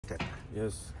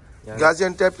Yes. Yani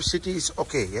Gazientep city is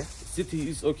okay, yeah? city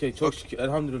is okay. Çok şükür.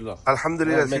 Elhamdülillah.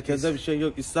 Alhamdulillah. Yani merkezde bir şey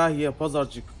yok. İslahiye,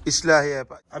 Pazarcik. İslahiye.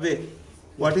 Abi,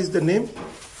 what is the name?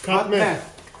 Katmer.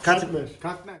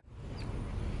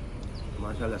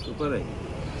 Maşallah süper.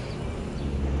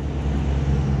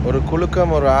 ஒரு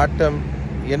குலுக்கம் ஒரு ஆட்டம்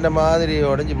என்ன மாதிரி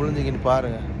உடைஞ்சு விழுந்தீங்கன்னு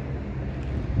பாருங்க.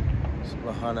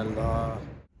 சுப்ஹானல்லாஹ்.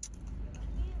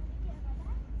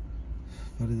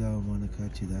 பரிதாபமான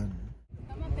காட்சி தான்.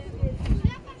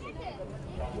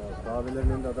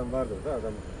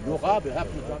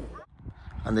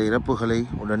 அந்த இறப்புகளை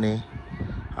உடனே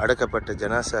அடக்கப்பட்ட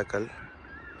ஜனாசாக்கள்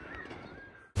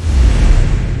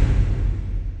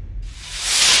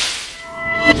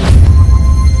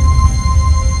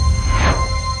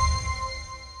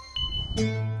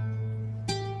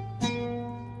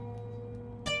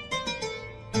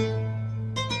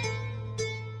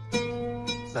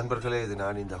நண்பர்களே, இது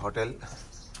நான் இந்த ஹோட்டல்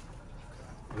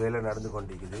வேலை நடந்து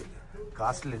கொண்டிருக்குது.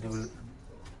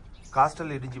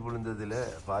 காஸ்டல் இடிஞ்சு விழுந்ததில்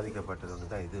பாதிக்கப்பட்டது ஒன்று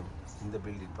தான் இது. இந்த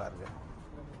பில்டிங் பாருங்கள்,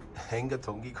 எங்கே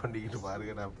தொங்கி கொண்டிக்கிட்டு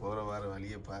பாருங்கள். நான் போகிற வார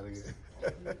வழியை பாருங்கள்.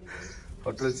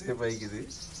 Hotel safe ஆகிக்குது.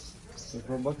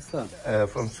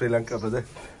 From Sri Lanka brother.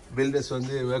 Filters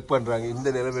வந்து ஒர்க் பண்ணுறாங்க. இந்த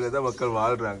நிலைமையில தான் மக்கள்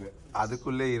வாழ்கிறாங்க.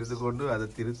 அதுக்குள்ளே இருந்து கொண்டு அதை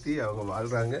திருத்தி அவங்க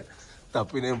வாழ்கிறாங்க.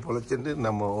 தப்பினையும் பொழைச்சிட்டு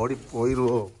நம்ம ஓடி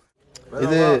போயிடுவோம்.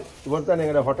 இது இவர் தான்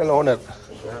எங்களோட ஹோட்டல் ஓனர்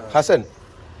ஹசன்.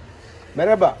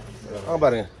 மெரபா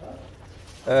பாருங்க,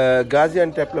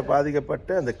 காசியான்டெப்பில் பாதிக்கப்பட்ட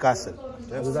அந்த காசல்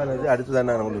அதுதான். அது அடுத்துதான்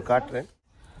நான் உங்களுக்கு காட்டுறேன்.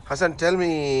 Hasan, tell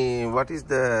me what is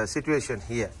the situation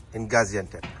here in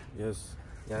Gazientep? Yes.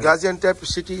 Yani Gazientep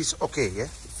city is okay, yeah?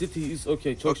 city is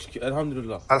okay. Çok şükür.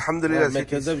 Elhamdülillah. Alhamdulillah. Yani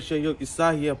merkezde bir şey yok.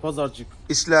 İslahiye, Pazarcik.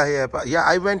 Islahiya. Yeah,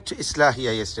 I went to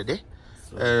Islahiya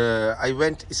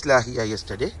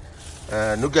yesterday.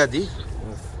 Nugadi.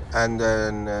 Yes. And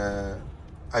then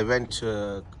I went to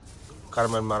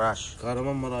Kharamanmaras.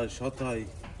 Kharamanmaras, Hatay.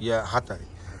 Yeah,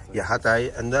 Hatay.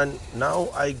 And then now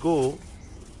I go,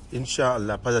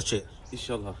 inshallah, Pazarcik.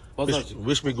 İnşallah. Pazarcik.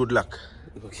 Wish me good luck.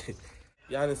 Okay.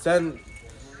 Yani sen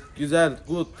güzel,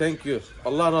 good, thank you.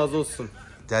 Allah razı olsun.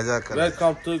 Jazakallah.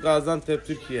 Welcome to Gaziantep,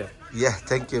 Türkiye. Yeah,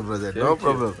 thank you, brother. Thank no you.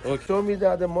 problem. Okay. Show me the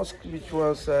other mosque which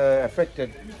was affected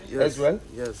as well.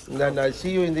 Yes. And then I'll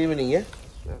see you in the evening, yeah?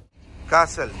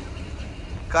 Castle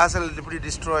இப்படி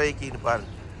destroy ஆகிக்கின்னு பாருங்க.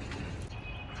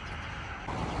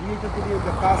 இங்கே இருக்கக்கூடிய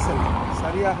இந்த castle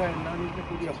சரியாக நான்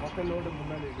இருக்கக்கூடிய ஹோட்டலோடு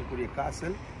முன்னால் இருக்கக்கூடிய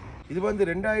காசல் இது வந்து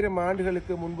 2000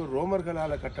 ஆண்டுகளுக்கு முன்பு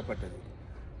ரோமர்களால் கட்டப்பட்டது.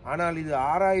 ஆனால் இது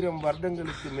 6000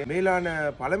 வருடங்களுக்கு மேலான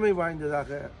பழமை வாய்ந்ததாக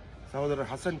சகோதரர்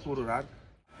ஹசன் கூறுகிறார்.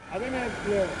 அதே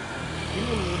நேரத்தில்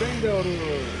இன்னும் உடைந்த ஒரு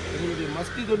எங்களுடைய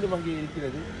மஸ்ஜித் ஒன்று அங்கே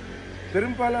இருக்கிறது.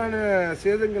 பெரும்பாலான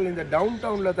சேதங்கள் இந்த டவுன்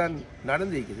டவுனில் தான்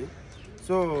நடந்திருக்குது.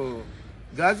 ஸோ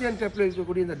காசியான்டெப்பில்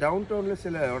இருக்கக்கூடிய இந்த டவுன் டவுனில்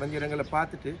சில உடஞ்ச இடங்களை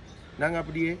பார்த்துட்டு நாங்கள்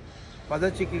அப்படியே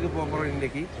பதர்ச்சிக்கு போக போகிறோம்.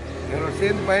 இன்றைக்கி எங்களோட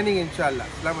சேர்ந்து பயணிங்க இன்ஷா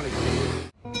அல்லாஹ். அஸ்ஸலாமு அலைக்கும்.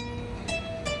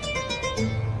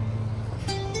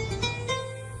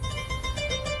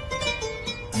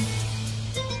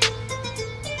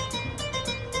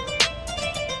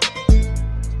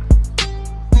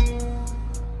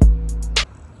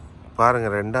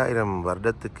 பாருங்கள், 2000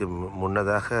 வருடத்துக்கு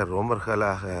முன்னதாக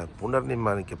ரோமர்களாக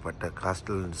புனர்நிர்மாணிக்கப்பட்ட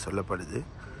காஸ்டல்னு சொல்லப்படுது.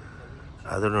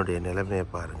 அதனுடைய நிலைமையை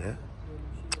பாருங்கள்.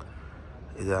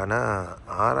 இது ஆனால்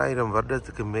 6000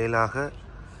 வருடத்துக்கு மேலாக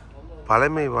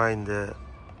பழமை வாய்ந்த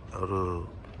ஒரு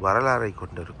வரலாறை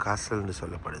கொண்ட ஒரு காஸ்டல்னு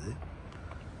சொல்லப்படுது.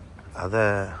 அதை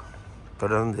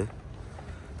தொடர்ந்து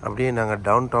அப்படியே நாங்கள்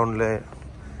டவுன் டவுனில்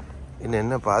இன்னும்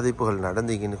என்ன பாதிப்புகள்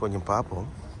நடந்தீங்கன்னு கொஞ்சம் பார்ப்போம்.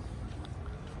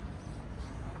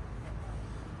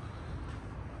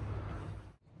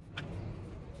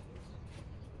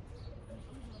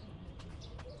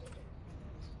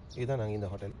 இதுதான் நாங்கள் இந்த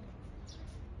ஹோட்டல்.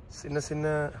 சின்ன சின்ன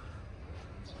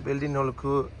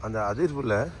பில்டிங்களுக்கு அந்த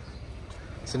அதிர்வில்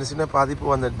சின்ன சின்ன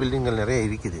பாதிப்பு அந்த பில்டிங்கள் நிறைய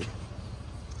இருக்குது.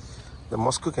 இந்த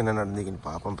மொஸ்குக்கு என்ன நடந்தீங்கன்னு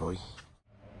பார்ப்போம் போய்.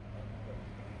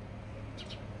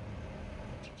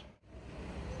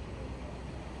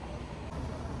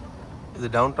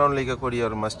 இது டவுன் டவுனில் இருக்கக்கூடிய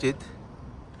ஒரு மஸ்ஜித்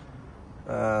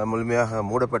முழுமையாக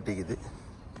மூடப்பட்டிருக்குது.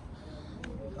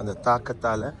 அந்த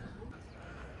தாக்கத்தால்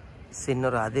சின்ன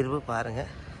ஒரு அதிர்வு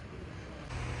பாருங்கள்.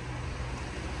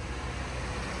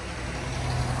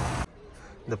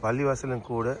 இந்த பள்ளிவாசலும்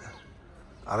கூட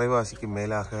அரைவாசிக்கு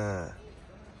மேலாக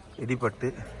இடிபட்டு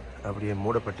அப்படியே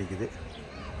மூடப்பட்டிருக்குது.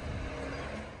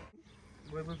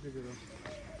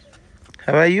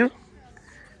 How are you?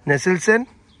 Nesselson?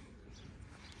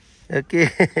 Okay.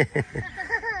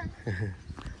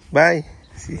 Bye.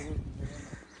 See.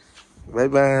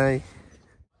 Bye bye.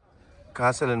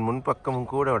 காசலின்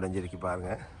முன்பக்கமும் கூட உடைஞ்சிருக்கு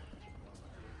பாருங்க.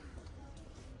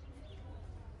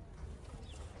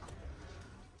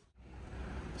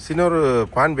 சின்ன ஒரு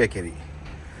பான் பேக்கரி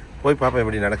போய் பார்ப்போம்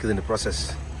எப்படி நடக்குதுன்னு ப்ராசஸ்.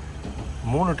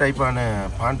 3 டைப்பான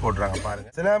பான் போடுறாங்க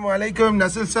பாருங்கள். அஸ்ஸலாமு அலைக்கும்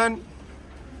நசில் சான்.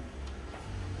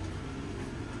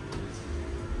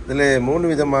 இதில்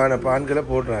 3 விதமான பான்களை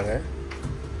போடுறாங்க.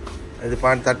 இது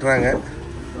பான் தட்டுறாங்க.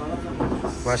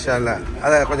 மாஷா அல்லாஹ்.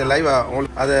 அதை கொஞ்சம் லைவாக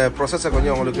உங்களுக்கு அதை ப்ரொசஸை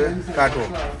கொஞ்சம் உங்களுக்கு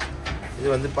காட்டுவோம். இது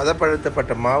வந்து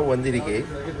பதப்படுத்தப்பட்ட மாவு வந்திருக்கு.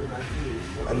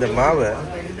 அந்த மாவை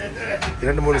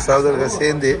 2-3 சகோதரர்கள்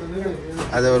சேர்ந்து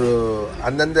அதை ஒரு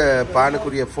அந்தந்த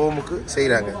பானுக்குரிய ஃபோமுக்கு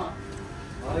செய்கிறாங்க.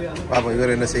 பார்ப்போம்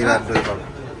இவர் என்ன செய்கிறாருன்றது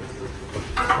பார்ப்போம்.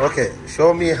 Okay, show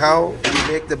me how you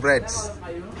make the breads.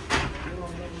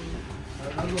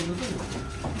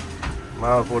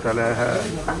 மாவை போட்டு அழகாக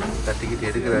தட்டிக்கிட்டு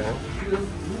எடுக்கிறாங்க.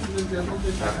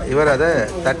 இவர் அதை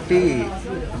தட்டி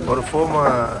ஒரு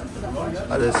ஃபோமாக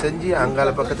அதை செஞ்சு அங்கால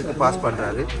பக்கத்துக்கு பாஸ்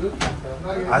பண்ணுறாரு.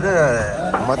 அதை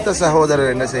மற்ற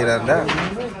சகோதரர் என்ன செய்கிறாருன்னா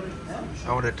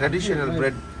அவனோட ட்ரெடிஷ்னல்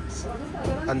பிரெட்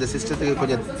அந்த சிஸ்டத்துக்கு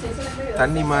கொஞ்சம்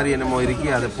தண்ணி மாதிரி என்னமோ இருக்கி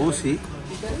அதை பூசி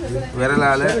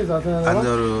விரலால் அந்த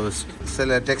ஒரு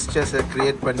சில டெக்ஸ்டர்ஸை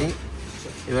க்ரியேட் பண்ணி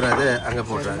இவர் அதை அங்கே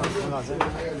போடுறாங்க.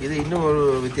 இது இன்னும் ஒரு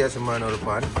வித்தியாசமான ஒரு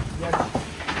பான்.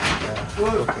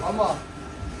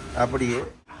 அப்படியே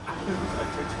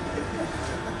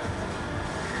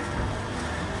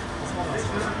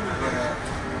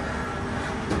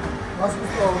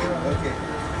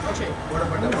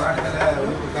போடப்பட்ட பான்களை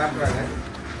காட்டுறாங்க.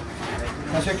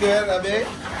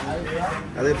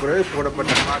 அதே பிறகு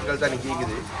போடப்பட்ட பான்கள் தான்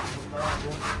நிற்கிது.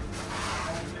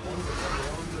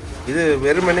 இது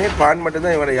வெறுமனே பான்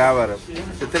மட்டும்தான் இவரோட வியாபாரம்.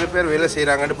 எத்தனை பேர் வேலை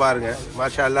செய்கிறாங்கன்னு பாருங்கள்.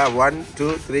 மாஷா அல்லாஹ். 1 2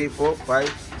 3 4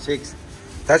 5 6.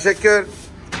 Teşekkür.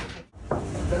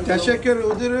 Teşekkür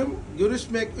ederim.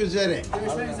 Görüşmek üzere.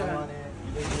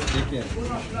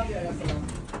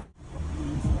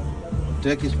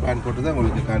 Turkish பான் போட்டு தான்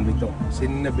உங்களுக்கு காண்பித்தோம்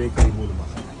சின்ன பேக்கரி மூலமாக.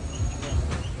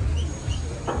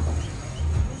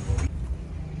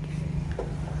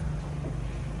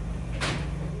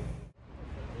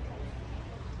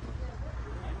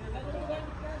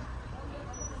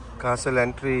 Castle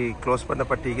entry close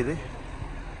பண்ணப்பட்டிருக்குது.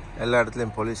 எல்லா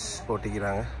இடத்துலையும் போலீஸ்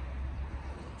போட்டிக்கிறாங்க.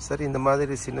 சரி, இந்த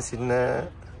மாதிரி சின்ன சின்ன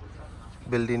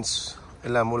பில்டிங்ஸ்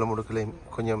எல்லா மூல முடுக்களையும்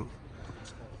கொஞ்சம்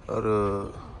ஒரு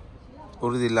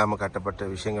உறுதி இல்லாமல் கட்டப்பட்ட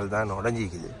விஷயங்கள் தான்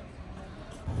உடஞ்சிக்குது.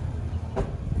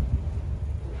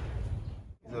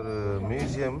 இது ஒரு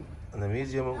மியூசியம். அந்த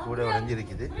மியூசியமும் கூட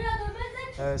உடஞ்சிருக்குது.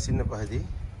 சின்ன பகுதி.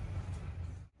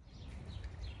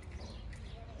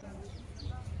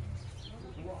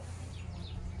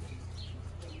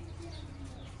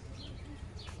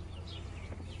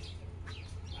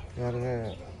 பாருங்க,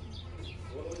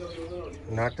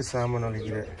 நாட்டு சாமான்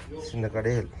அளிக்கிற சின்ன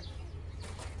கடைகள்.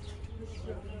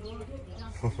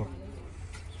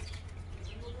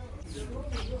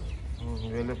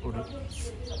 வேலைப்பூடு.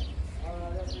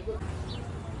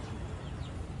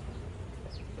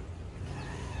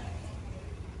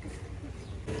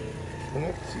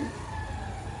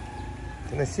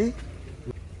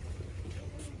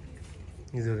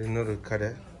 இது ஒரு இன்னொரு கடை.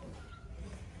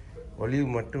 ஒலிவு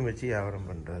மட்டும் வச்சு வியாபாரம்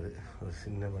பண்ணுறாரு ஒரு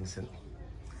சின்ன மனுஷன்,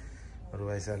 ஒரு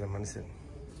வயசான மனுஷன்.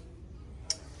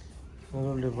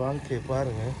 அவங்களுடைய வாழ்க்கையை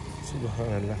பாருங்கள்.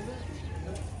 சுபஹானல்லாஹ்.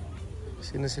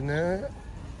 சின்ன சின்ன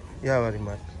வியாபாரி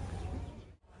மாதிரி.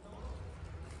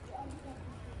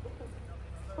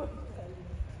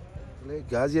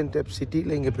 காசியன்டெப்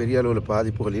சிட்டியில் இங்கே பெரிய அளவில்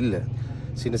பாதிப்புகள் இல்லை.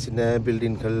 சின்ன சின்ன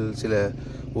பில்டிங்கள் சில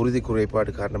உறுதி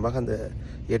குறைபாடு காரணமாக அந்த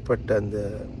ஏற்பட்ட அந்த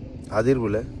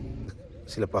அதிர்வில்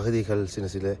சில பகுதிகள் சின்ன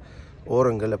சில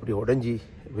ஓரங்கள் அப்படி உடஞ்சி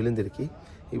விழுந்திருக்கி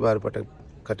இவ்வாறுபட்ட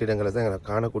கட்டிடங்களை தான் எங்களை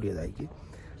காணக்கூடியதாகி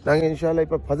நாங்கள் இன்ஷால்லா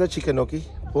இப்போ பதர்ச்சிக்கை நோக்கி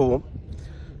போவோம்.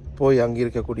 போய் அங்கே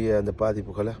இருக்கக்கூடிய அந்த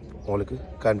பாதிப்புகளை உங்களுக்கு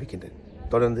காண்பிக்கின்றேன்.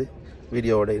 தொடர்ந்து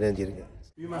வீடியோவோட இணைஞ்சிருங்க.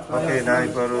 ஓகே, நான்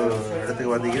இப்போ ஒரு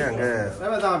இடத்துக்கு வந்தீங்க. அங்கே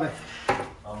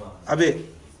Abe,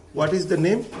 what is the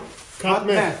name?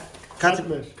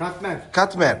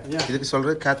 காத்மேர். இதுக்கு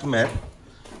சொல்கிற காத்மேர்.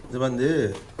 இது வந்து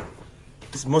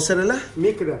மொசரெல்லா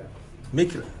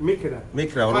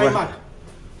மீக்ரா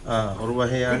ஒரு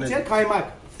வகையான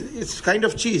it's kind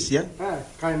of cheese, yeah?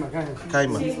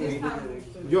 Kayma.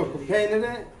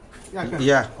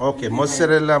 Yeah, okay.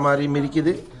 mozzarella மாதிரி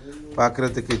மிரிக்குது,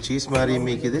 பார்க்குறதுக்கு சீஸ் மாதிரி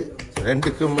மிரிக்குது.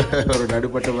 ரெண்டுக்கும் ஒரு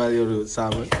நடுப்பட்ட மாதிரி ஒரு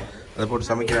சாமன் அதை போட்டு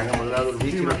சமைக்கிறாங்க. முதலாவது ஒரு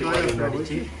வீச்சு ரொட்டி மாதிரி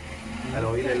அடித்து அதில்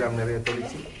ஆயில் எல்லாம் நிறைய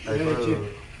தொளிச்சு அதுக்கு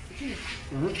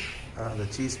அந்த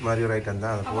சீஸ் மாதிரி ஒரு ஐட்டம்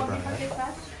தான் அதை போடுறாங்க.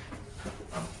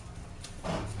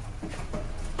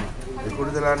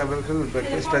 கூடுதலானவர்கள்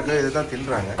பிரேக்ஃபாஸ்டாக இதை தான்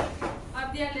தின்றாங்க.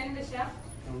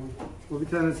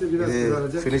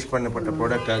 இது ஃபினிஷ் பண்ணப்பட்ட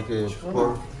ப்ராடக்டாக்கு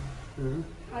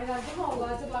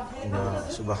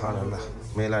சுபஹானல்லாஹ்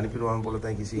மேலே அனுப்பிடுவாங்க போல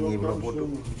தான் கிசிங்க இவ்வளோ போட்டு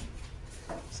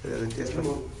சரி அதை டேஸ்ட்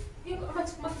பண்ணி Yok ama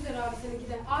çıkmak üzere abi seninki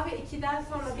de. Abi 2'den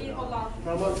sonra bir olan.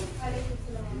 Tamam.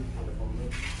 Aleykümselam.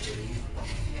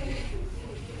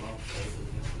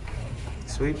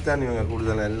 Sweet தான் இவங்க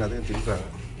கூடுதலாக எல்லாத்தையும் திட்டுறாங்க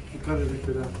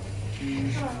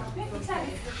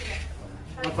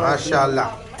மாஷா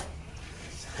அல்லாஹ்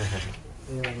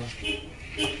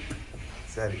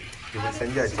சரி இது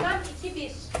செஞ்சாச்சு Ben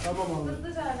 2-1. Tamam abi.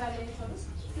 Hızlıca vermeye çalış.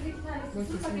 Siz 2 tane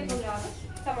süt paket oluyor abi.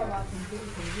 Tamam abi.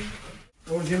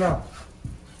 Orijinal.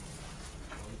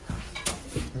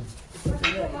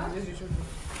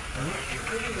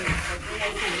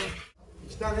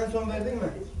 İşte son verdin mi?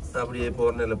 அப்படியே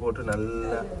போர்னில் போட்டு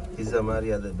நல்லா பிஸா மாதிரி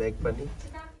அதை பேக் பண்ணி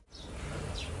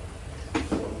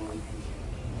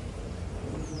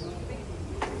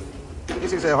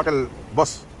This is a hotel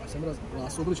boss. Sen biraz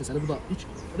rahatsız olduğun için seni burada hiç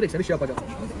direkt seni şey yapacağım.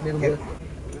 Memnuniyet.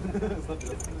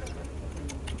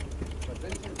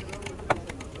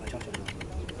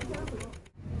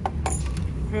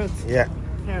 Yeah.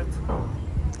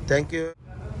 Thank you.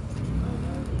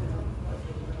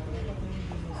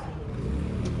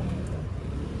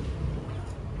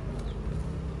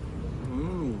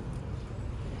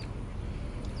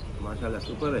 Mashallah,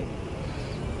 super hai.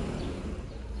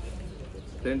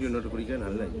 Friend, you know to kudikan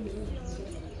nalla.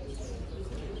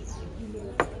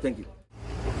 Thank you.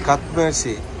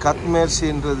 Katmersi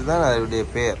என்றது தான் அதோட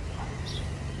பேர்.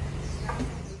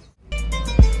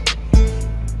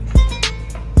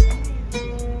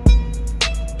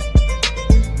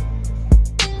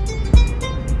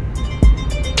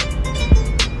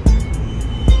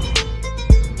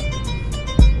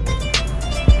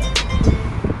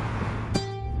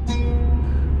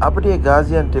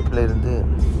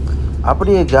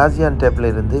 அப்படியே காசியான்டெப்பில்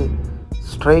இருந்து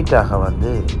ஸ்ட்ரைட்டாக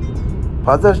வந்து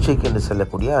பதர்ச்சிக் என்று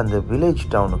சொல்லக்கூடிய அந்த வில்லேஜ்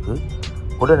டவுனுக்கு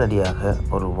உடனடியாக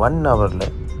ஒரு 1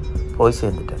 ஹவரில் போய்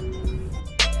சேர்ந்துட்டேன்.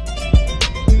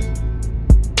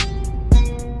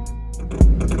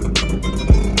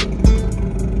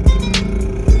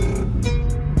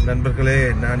 நண்பர்களே,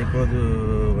 நான் இப்போது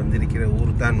வந்திருக்கிற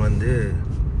ஊர் தான் வந்து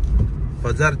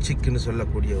பஜார்சிக்னு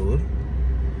சொல்லக்கூடிய ஊர்.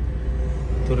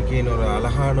 துருக்கியின் ஒரு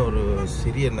அழகான ஒரு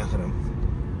சிறிய நகரம்.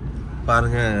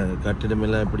 பாருங்கள்,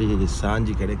 கட்டிடமெல்லாம் எப்படி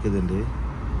சாஞ்சி கிடைக்குதுண்டு.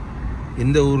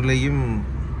 இந்த ஊர்லேயும்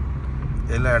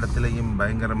எல்லா இடத்துலையும்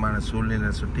பயங்கரமான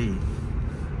சூழ்நிலை சுட்டி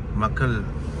மக்கள்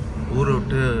ஊரை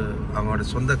விட்டு அவங்களோட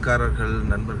சொந்தக்காரர்கள்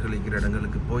நண்பர்கள் இருக்கிற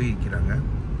இடங்களுக்கு போயிருக்கிறாங்க.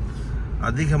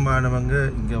 அதிகமானவங்க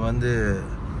இங்கே வந்து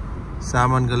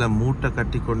சாமான்களை மூட்டை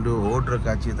கட்டி கொண்டு ஓடுற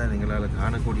காட்சியை தான் எங்களால்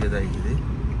காணக்கூடியதாக இருக்குது.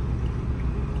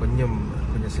 கொஞ்சம்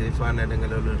சேஃபான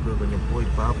இடங்களில் இருக்கு, கொஞ்சம் போய்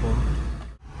பார்ப்போம்.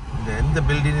 இந்த எந்த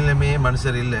பில்டிங்லையுமே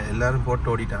மனுஷர் இல்லை, எல்லாரும் போட்டு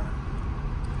ஓடிட்டாங்க.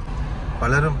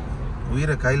 பலரும்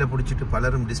உயிரை கையில் பிடிச்சிட்டு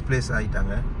பலரும் டிஸ்பிளேஸ்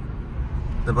ஆகிட்டாங்க.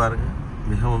 இதை பாருங்கள்,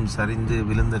 மிகவும் சரிந்து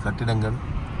விழுந்த கட்டிடங்கள்.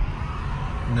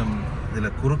 இன்னும்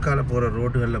இதில் குறுக்கால போகிற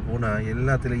ரோடுகளில் போனால்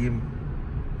எல்லாத்துலேயும்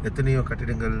எத்தனையோ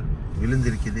கட்டிடங்கள்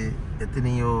விழுந்திருக்குது,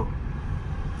 எத்தனையோ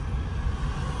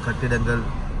கட்டிடங்கள்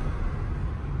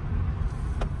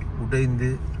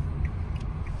உடைந்து.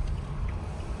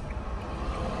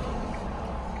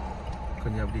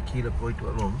 கொஞ்சம் அப்படி கீழே போயிட்டு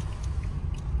வருவோம்.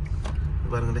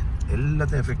 பாருங்களேன்,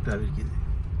 எல்லாத்தையும் எஃபெக்ட் ஆகிருக்குது.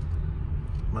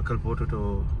 மக்கள் போட்டுட்டு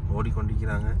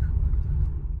ஓடிக்கொண்டிருக்கிறாங்க.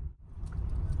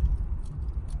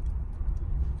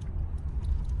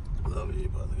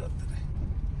 பாதுகாத்துறேன்.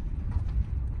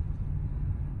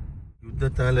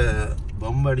 யுத்தத்தால்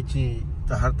பம் அடித்து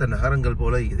தகர்த்த நகரங்கள்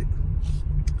போல இருக்குது.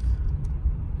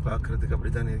 பார்க்குறதுக்கு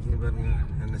அப்படி தானே இருக்கீங்க. பாருங்க,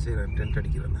 என்ன செய்கிறேன், டென்ட்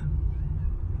அடிக்கிறேன்னா.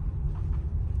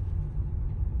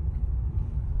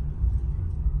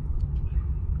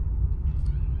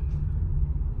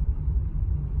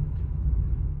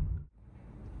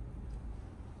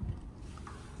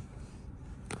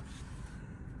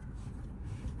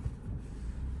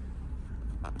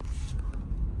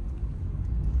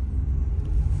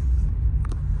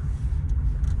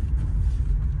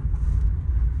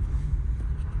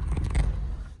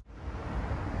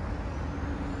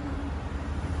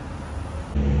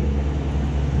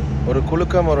 ஒரு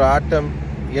குலுக்கம், ஒரு ஆட்டம்,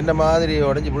 என்ன மாதிரி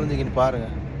உடஞ்சி விழுந்துக்கின்னு பாருங்க.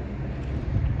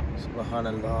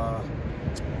 சுப்ஹானல்லாஹ்.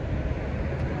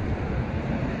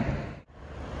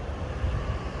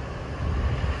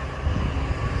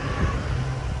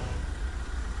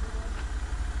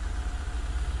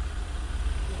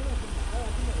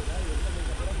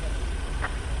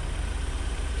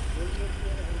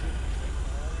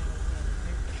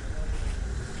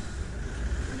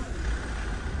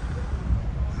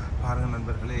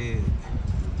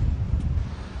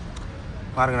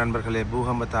 பாருங்கள் நண்பர்களே,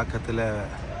 பூகம்ப தாக்கத்தில்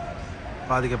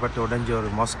பாதிக்கப்பட்ட உடைஞ்ச ஒரு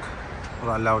மாஸ்க்.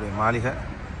 ஒரு அல்லாவுடைய மாளிகை,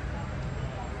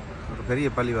 ஒரு பெரிய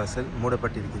பள்ளிவாசல்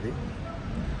மூடப்பட்டிருக்குது.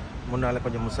 முன்னால்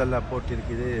கொஞ்சம் முசல்லா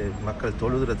போட்டிருக்குது மக்கள்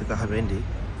தொழுகிறதுக்காக வேண்டி.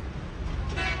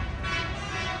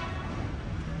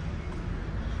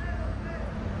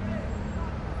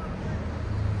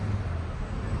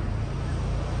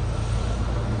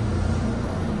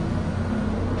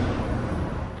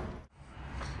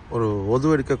 ஒரு ஒது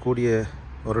எடுக்கக்கூடிய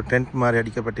ஒரு டென்ட் மாதிரி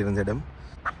அடிக்கப்பட்டிருந்த இடம்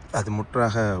அது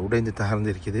முற்றாக உடைந்து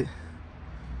தகர்ந்து இருக்குது.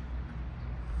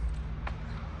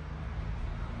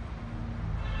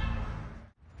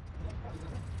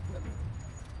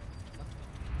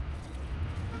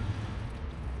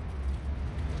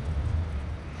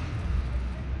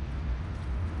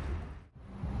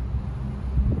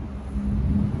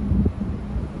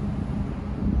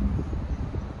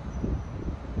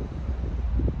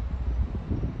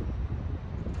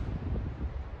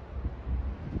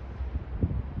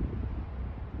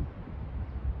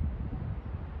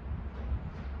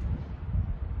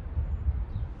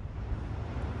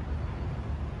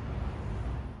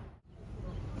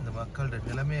 மக்களோட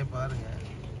நிலைமையை பாருங்கள்.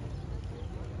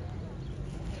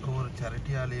 ஒவ்வொரு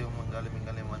சரட்டியாலையும்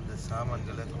இங்காலையும் வந்த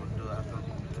சாமான்களை கொண்டு ஆக்கள்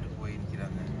கொடுத்துட்டு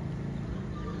போயிருக்கிறாங்க.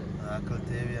 ஆக்கள்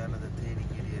தேவையானதை தேடி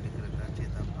கீழே எடுக்கிற காட்சியை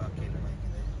தான் பார்க்கல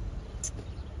வைக்குது.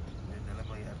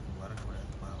 நிலைமை யாருக்கும் வரக்கூடாது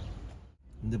பாவம்.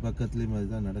 இந்த பக்கத்துலேயும்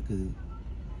அதுதான் நடக்குது.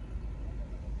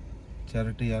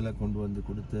 சரட்டையால் கொண்டு வந்து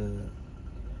கொடுத்த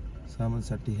சாமான்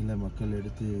சட்டிகளை மக்கள்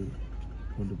எடுத்து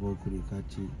கொண்டு போகக்கூடிய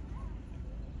காட்சி.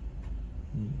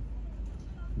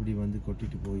 இப்படி வந்து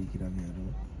கொட்டிட்டு போய்க்கிறாங்க யாரோ.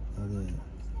 அதை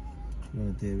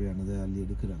தேவையானதை அள்ளி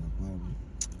எடுக்கிறாங்க பாவம்.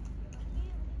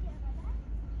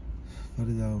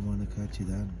 பரிதாபமான காட்சி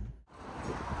தான்.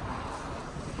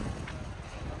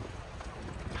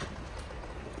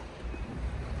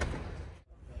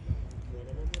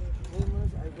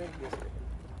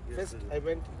 First I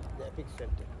went to the Epic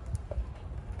Center,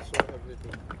 saw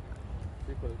everything,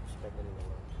 people struggling a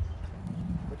lot.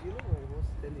 But you know, I was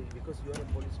telling you, because you are a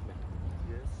policeman.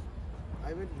 Yes.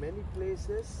 I went many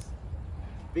places,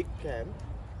 big camp.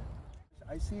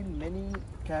 I seen many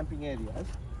camping areas,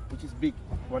 which is big,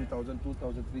 1,000,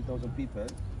 2,000, 3,000 people.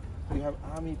 You have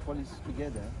army, police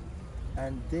together,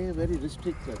 and they're very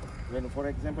restricted. When, for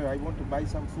example, I want to buy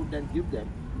some food and give them,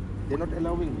 they're not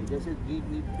allowing me. They said,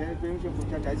 need permission for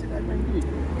charge. I said, I'm an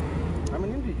individual. I'm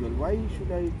an individual. Why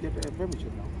should I get a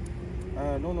permission now?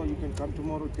 No, you can come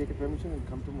tomorrow, take a permission and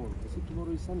come tomorrow. I said,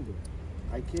 tomorrow is Sunday.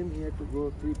 I came here to go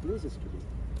 3 places today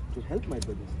to help my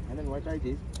brothers. And then what I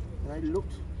did, I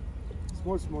looked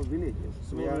small villages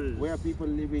where people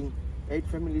living, 8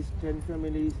 families, 10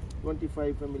 families,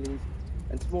 25 families,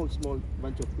 and small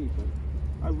bunch of people.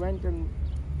 I went and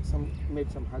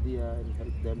made some hadiyah and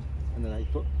helped them. And then I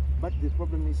thought, but the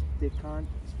problem is they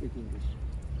can't speak English.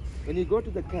 When you go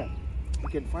to the camp, you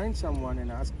can find someone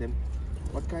and ask them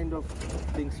what kind of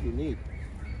things you need.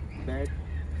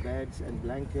 Beds and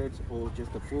blankets, or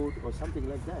just the food or something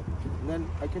like that. And then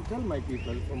I can tell my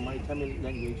people from my Tamil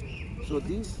language. So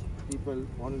these people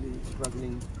only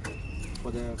struggling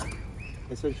for the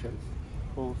essentials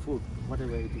or food,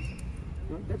 whatever it is.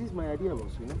 You know, that is my idea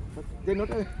was, you know. But they're not.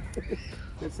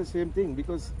 That's the same thing,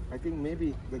 because I think maybe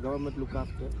the government look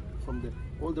after from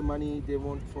all the money they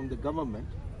want from the government,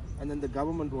 and then the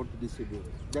government want to distribute.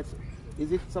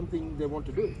 Is it something they want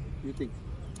to do? You think?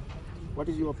 What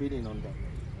is your opinion on that?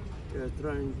 They are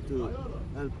trying to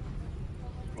help,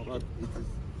 but it is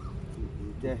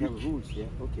They have rules, yeah.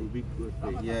 Okay. big place.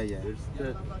 Yeah.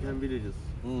 There's 10 villages.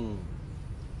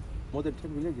 More than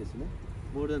 10 villages, you know?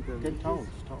 More than 10 10 villages.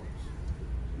 towns.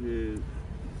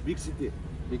 Big city.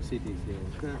 Big cities,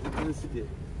 yeah. 10 city.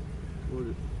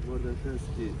 More than 10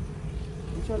 cities.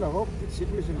 Inshallah, hope the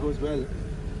situation goes well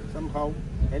somehow.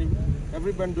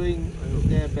 Everyone doing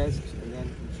their best, and then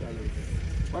inshallah.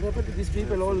 What happened to these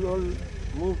people? All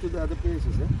moved to the other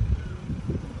places, eh?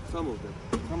 Some of them.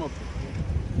 Some of them.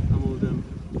 Some of them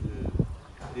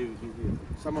live here.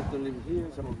 Some of them live here,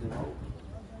 some of them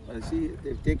out. See,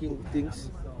 they're taking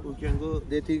things. We can go.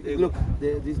 Look,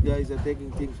 these guys are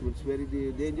taking things which is very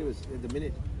dangerous at the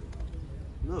minute.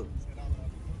 No,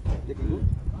 They can go?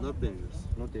 not dangerous.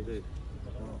 Not dangerous.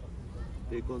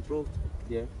 They controlled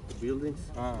Yeah. the buildings.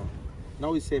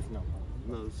 Now it's safe now.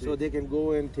 No, So they can go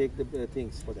and take the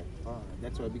things for them.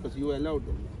 That's why, because you allowed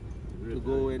them to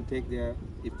go and take their.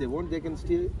 If they want, they can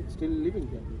still living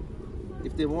there.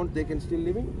 If they want, they can still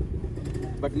living,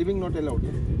 but living not allowed.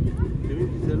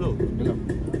 living is allowed. Allowed.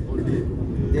 Only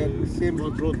They are same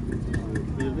controlled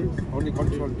buildings. only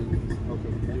controlled buildings.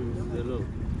 Okay. Living is allowed.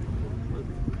 But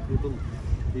people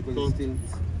People don't still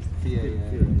fear.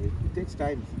 fear. It takes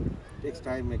time. It takes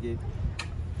time again.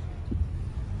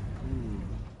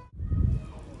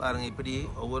 பாருங்கள் இப்படி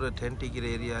ஒவ்வொரு tent இருக்கிற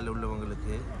ஏரியாவில்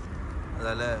உள்ளவங்களுக்கு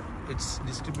அதால் it's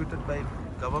distributed by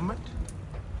government.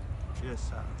 S,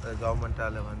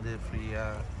 கவர்மெண்ட்டால் வந்து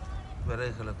ஃப்ரீயாக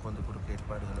விறகுகளுக்கு வந்து கொடுக்க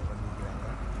ஏற்பாடுகளை பண்ணிக்கிறாங்க.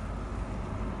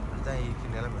 அதுதான்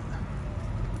இருக்கு நிலைமை.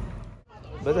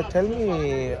 Brother, tell me,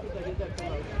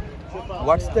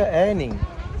 what's the earning,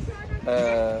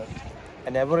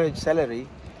 an average salary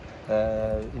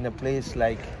in a place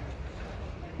like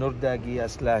Nurdagi,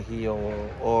 Aslahi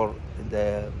or the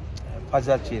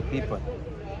Pazarcik people?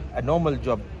 A normal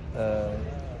job,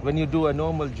 when you do a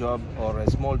normal job or a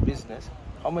small business,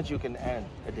 how much you can earn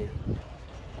a day?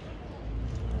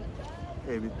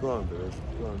 Maybe 200,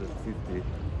 250.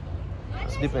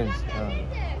 It depends.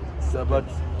 So about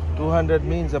 200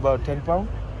 means about 10 pound,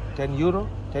 10 euro,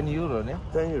 10 euro, ne?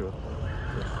 10 euro.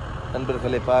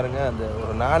 நண்பர்களே பாருங்கள், அந்த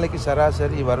ஒரு நாளைக்கு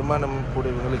சராசரி வருமானம்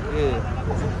கூடியவங்களுக்கு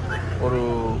ஒரு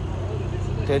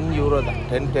 10 euro தான்,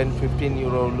 10-15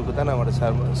 யூரோவுக்கு தான் நம்மளோட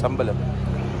சம்பளம்.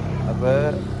 அப்போ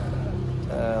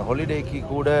ஹாலிடேக்கு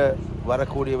கூட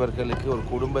வரக்கூடியவர்களுக்கு ஒரு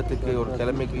குடும்பத்துக்கு ஒரு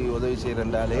கிழமைக்கு உதவி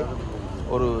செய்கிறண்டாலே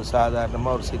ஒரு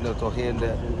சாதாரணமாக ஒரு சின்ன தொகைன்ற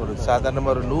ஒரு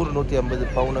சாதாரணமாக ஒரு 100-150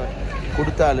 பவுனை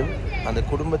கொடுத்தாலும் அந்த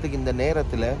குடும்பத்துக்கு இந்த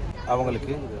நேரத்தில்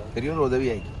அவங்களுக்கு பெரிய ஒரு உதவி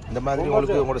ஆகிக்கும். இந்த மாதிரி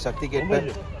உங்களுக்கு உங்களோட சக்திக்கு ஏற்ப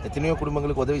எத்தனையோ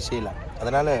குடும்பங்களுக்கு உதவி செய்யலாம்.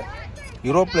 அதனால்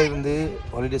யூரோப்பில் இருந்து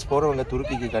ஹாலிடேஸ் போகிறவங்க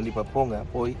துருக்கிக்கு கண்டிப்பாக போங்க.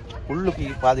 போய் உள்ளுக்கு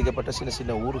பாதிக்கப்பட்ட சின்ன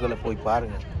சின்ன ஊர்களை போய்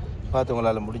பாருங்கள். பார்த்து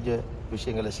உங்களால் முடிஞ்ச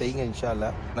விஷயங்களை செய்யுங்க இன்ஷா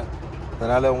அல்லாஹ்.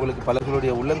 அதனால் உங்களுக்கு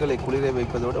பலர்களுடைய உள்ளங்களை குளிர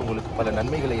வைப்பதோடு உங்களுக்கு பல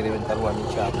நன்மைகளை இறைவன் தருவான்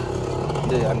இன்ஷா அல்லாஹ்.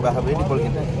 இது அன்பாக வேண்டிக்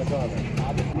கொள்கின்றேன்.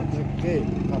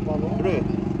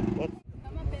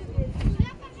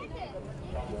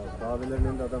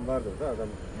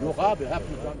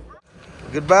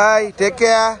 Goodbye, take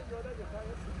care.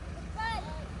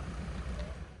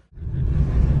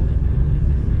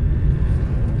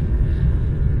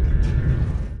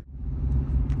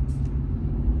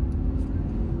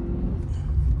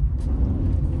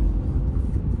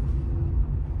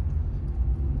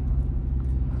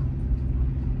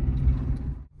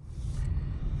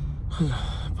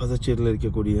 பதச்சேரியில்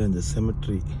இருக்கக்கூடிய இந்த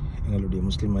செமெட்ரி எங்களுடைய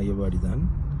முஸ்லீம் மையவாடி தான்.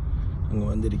 அங்கே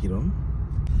வந்திருக்கிறோம்.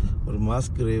 ஒரு மாஸ்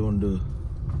கிரேவ் ஒன்று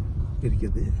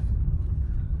இருக்குது.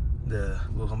 இந்த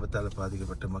பூகம்பத்தால்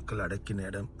பாதிக்கப்பட்ட மக்கள் அடக்கின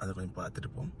இடம், அதை கொஞ்சம்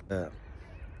பார்த்துட்டுப்போம்.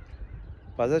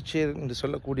 பதச்சேர் என்று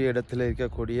சொல்லக்கூடிய இடத்துல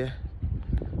இருக்கக்கூடிய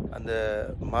அந்த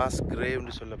மாஸ்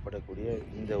கிரேவ்னு சொல்லப்படக்கூடிய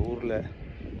இந்த ஊரில்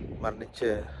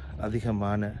மரணித்த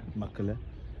அதிகமான மக்களை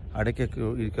அடைக்க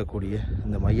இருக்கக்கூடிய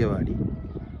இந்த மையவாடி.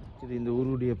 இது இந்த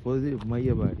ஊருடைய பொது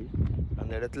மையவாடி.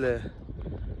 அந்த இடத்துல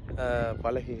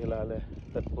பலகைகளால்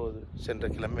தற்போது சென்ற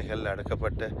கிழமைகளில்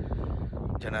அடக்கப்பட்ட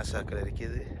ஜனாசாக்கள்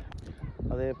இருக்குது.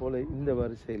 அதே போல் இந்த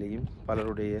வரிசையிலையும்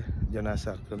பலருடைய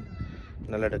ஜனாசாக்கள்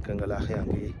நல்லடக்கங்களாக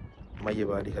அங்கே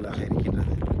மையவாடிகளாக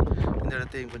இருக்கின்றது. இந்த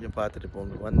இடத்தையும் கொஞ்சம் பார்த்துட்டு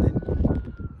போங்க. வந்தேன்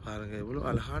பாருங்கள், எவ்வளோ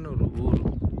அழகான ஒரு ஊர்.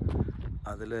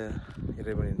 அதில்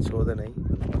இறைவனின் சோதனை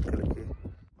அந்த மக்களுக்கு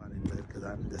என்பதற்கு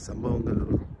தான் இந்த சம்பவங்கள்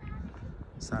ஒரு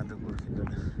சான்று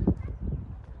கொடுக்கின்றன.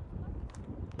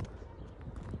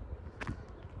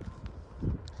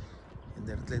 இந்த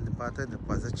இடத்துல இருந்து பார்த்தா இந்த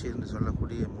பதச்சேர்னு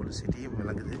சொல்லக்கூடிய முழு சிட்டியும்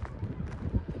விளங்குது.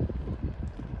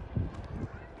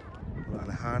 ஒரு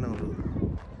அழகான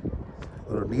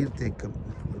ஒரு நீர்த்தேக்கம்,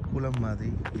 ஒரு குளம்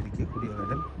மாதிரி இருக்கக்கூடிய ஒரு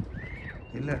இடம்.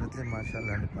 எல்லா இடத்துலையும் மாஷா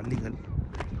அல்லாஹ் பள்ளிகள்.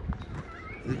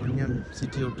 இது கொஞ்சம்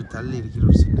சிட்டியை விட்டு தள்ளி இருக்கிற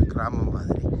ஒரு சின்ன கிராமம்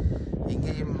மாதிரி.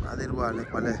 இங்கேயும் அதிர்வால்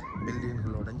பல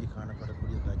பில்டிங்குகள் உடஞ்சி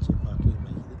காணப்படக்கூடிய காட்சியை பார்க்க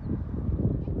முடியுது.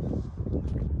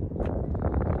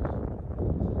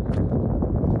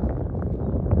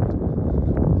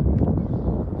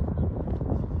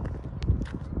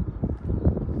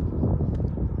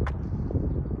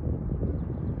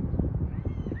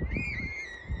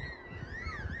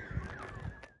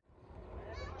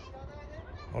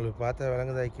 உங்களுக்கு பார்த்தா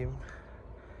விளங்குதாய்க்கும்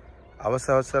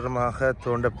அவசரமாக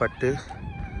தோண்டப்பட்டு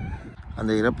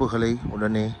அந்த இறப்புகளை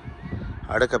உடனே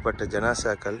அடக்கப்பட்ட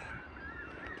ஜனாசாக்கள்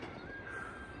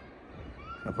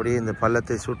அப்படியே இந்த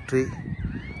பள்ளத்தை சுற்றி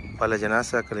பல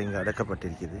ஜனாசாக்கள் இங்கே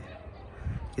அடக்கப்பட்டிருக்குது.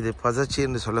 இது பதர்ச்சி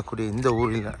என்று சொல்லக்கூடிய இந்த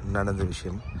ஊரில் நடந்த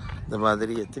விஷயம். இந்த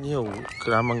மாதிரி எத்தனையோ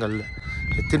கிராமங்களில்,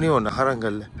 எத்தனையோ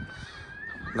நகரங்களில்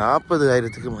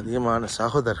 40,000க்கும் அதிகமான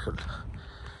சகோதரர்கள்.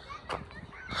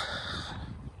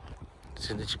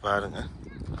 சிந்திச்சு பாருங்கள்,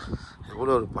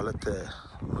 எவ்வளோ ஒரு பலத்த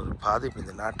ஒரு பாதிப்பு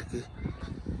இந்த நாட்டுக்கு.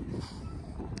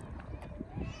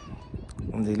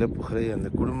 இந்த இழப்புகளை அந்த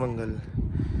குடும்பங்கள்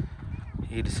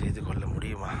ஈடு செய்து கொள்ள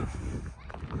முடியுமா?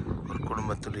 ஒரு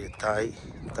குடும்பத்துடைய தாய்,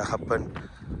 தகப்பன்,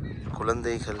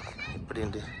 குழந்தைகள்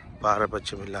இப்படின்று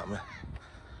பாரபட்சம் இல்லாமல்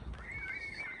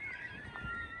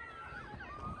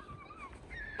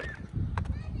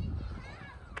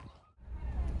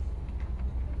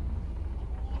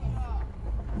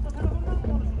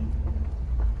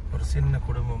சின்ன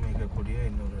குடும்பம் இருக்கக்கூடிய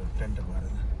இன்னொரு டென்ட்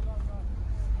பாருங்க.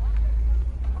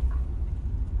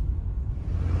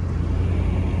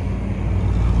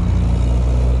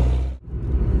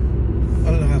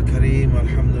 அல்லாஹ் கரீம்,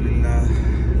 அல்ஹம்துலில்லாஹ்.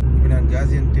 இப்போ நான்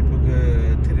காசியன்டெப்புக்கு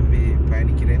திரும்பி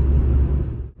பயணிக்கிறேன்.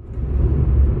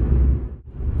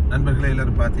 நண்பர்களை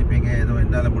எல்லோரும் பார்த்துப்பீங்க. ஏதோ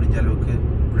என்னால் முடிஞ்ச அளவுக்கு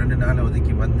 2 நாள்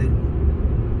ஒதுக்கி வந்து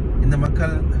இந்த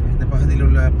மக்கள், இந்த பகுதியில்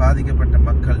உள்ள பாதிக்கப்பட்ட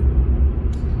மக்கள்,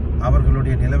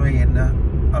 அவர்களுடைய நிலைமை என்ன,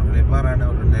 அவர்கள் எவ்வாறான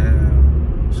ஒரு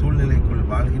சூழ்நிலைக்குள்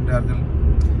வாழ்கின்றார்கள்,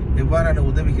 எவ்வாறான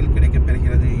உதவிகள்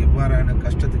கிடைக்கப்பெறுகிறது, எவ்வாறான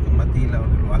கஷ்டத்துக்கு மத்தியில்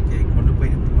அவர்கள் வாழ்க்கையை கொண்டு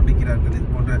போய் கொண்டிருக்கிறார்கள், இது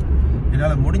போன்ற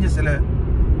என்னால் முடிஞ்ச சில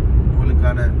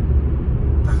உங்களுக்கான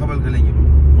தகவல்களையும்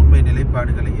உண்மை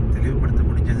நிலைப்பாடுகளையும் தெளிவுபடுத்த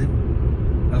முடிஞ்சது.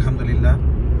 அல்ஹம்துலில்லாஹ்.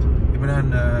 இப்போ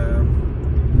நான்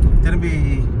திரும்பி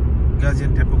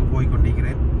காசியன்டெப்புக்கு போய்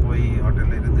கொண்டிருக்கிறேன். போய்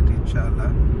ஹோட்டலில் இருந்துட்டு இன்ஷா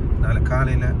அல்லாஹ் நாளை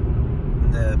காலையில்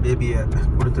இந்த பேபியை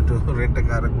கொடுத்துட்டு, ரெண்டை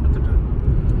காரை கொடுத்துட்டு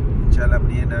இன்ஷா அல்லாஹ்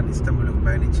அப்படியே நான் இஸ்தாம்புலுக்கு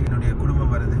பயணித்து, என்னுடைய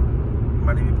குடும்பம் வருது,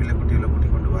 மனைவி பிள்ளை குட்டிகளை கூட்டி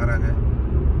கொண்டு வராங்க.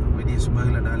 விடிய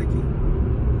சுபகில் நாளைக்கு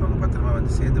அவங்க பத்திரமா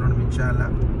வந்து சேர்ந்துடணும் இன்ஷா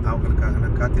அல்லாஹ். அவங்களுக்காக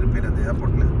நான் காத்திருப்பேன் அந்த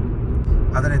ஏர்போர்ட்டில்.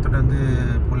 அதனைத் தொடர்ந்து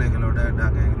பிள்ளைகளோட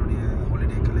நாங்கள் எங்களுடைய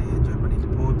ஹாலிடேக்களை என்ஜாய் பண்ணிட்டு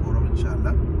போகிறோம் இன்ஷா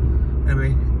அல்லாஹ். எனவே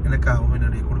எனக்காகவும்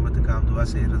என்னுடைய குடும்பத்துக்காகவும் துவா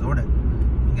செய்கிறதோடு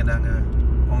இங்கே நாங்கள்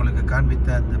உங்களுக்கு காண்பித்த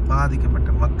அந்த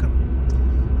பாதிக்கப்பட்ட மக்கள்,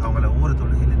 அவங்கள ஒவ்வொரு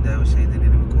தொழுகையில் தயவு செய்து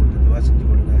நினைவு கூர்ந்து துவா செஞ்சு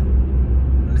கொடுங்க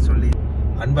என்று சொல்லி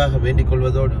அன்பாக வேண்டிக்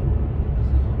கொள்வதோடு,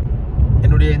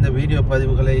 என்னுடைய இந்த வீடியோ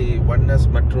பதிவுகளை ஒன்னஸ்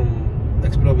மற்றும்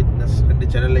எக்ஸ்ப்ளோர் வித்னஸ் 2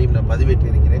 சேனல்லையும் நான் பதிவேற்றி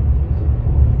இருக்கிறேன்.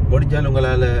 முடிஞ்சால்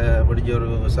உங்களால் முடிஞ்ச ஒரு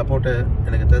சப்போர்ட்டை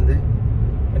எனக்கு தந்து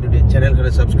என்னுடைய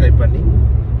சேனல்களை சப்ஸ்கிரைப் பண்ணி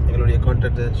எங்களுடைய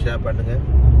கான்டென்ட்டை ஷேர் பண்ணுங்கள்.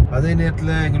 அதே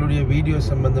நேரத்தில் எங்களுடைய வீடியோ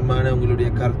சம்பந்தமான உங்களுடைய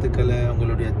கருத்துக்களை,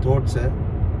 உங்களுடைய தாட்ஸை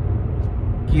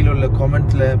கீழே உள்ள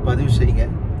காமெண்ட்டில் பதிவு செய்யுங்க.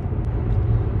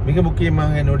 மிக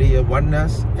முக்கியமாக என்னுடைய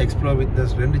ஒன்னஸ் எக்ஸ்ப்ளோர்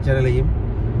வித்னஸ் 2 சேனலையும்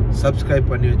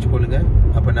சப்ஸ்கிரைப் பண்ணி வச்சுக்கொள்ளுங்க.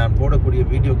 அப்போ நான் போடக்கூடிய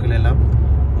வீடியோக்கள் எல்லாம்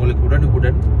உங்களுக்கு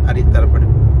உடனுக்குடன்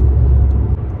அறிவித்தரப்படும்.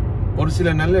 ஒரு சில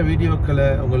நல்ல வீடியோக்களை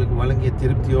உங்களுக்கு வழங்கிய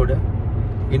திருப்தியோடு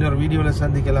இன்னொரு வீடியோவில்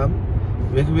சந்திக்கலாம்.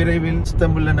 வெகு விரைவில்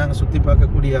இஸ்தாம்புலில் நாங்கள் சுற்றி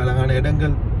பார்க்கக்கூடிய அழகான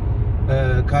இடங்கள்,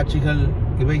 காட்சிகள்,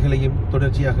 இவைகளையும்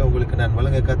தொடர்ச்சியாக உங்களுக்கு நான்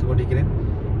வழங்க காத்து கொண்டிருக்கிறேன்.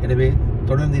 எனவே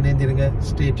தொடர்ந்து இணைந்திருங்க.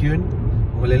 Stay tune.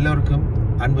 உங்கள் எல்லோருக்கும்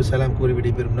அன்பு சலாம் கூறி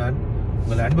விடைபெறும் நான்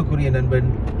உங்கள் அன்புக்குரிய நண்பன்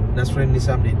நஸ்ரீன்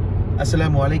நிசாம்தீன்.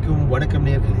 அஸ்ஸலாமு அலைக்கும். வணக்கம்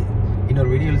நேயர்களே. இன்னொரு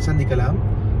வீடியோவில் சந்திக்கலாம்.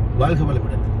 வாழ்க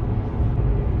வளமுடன்.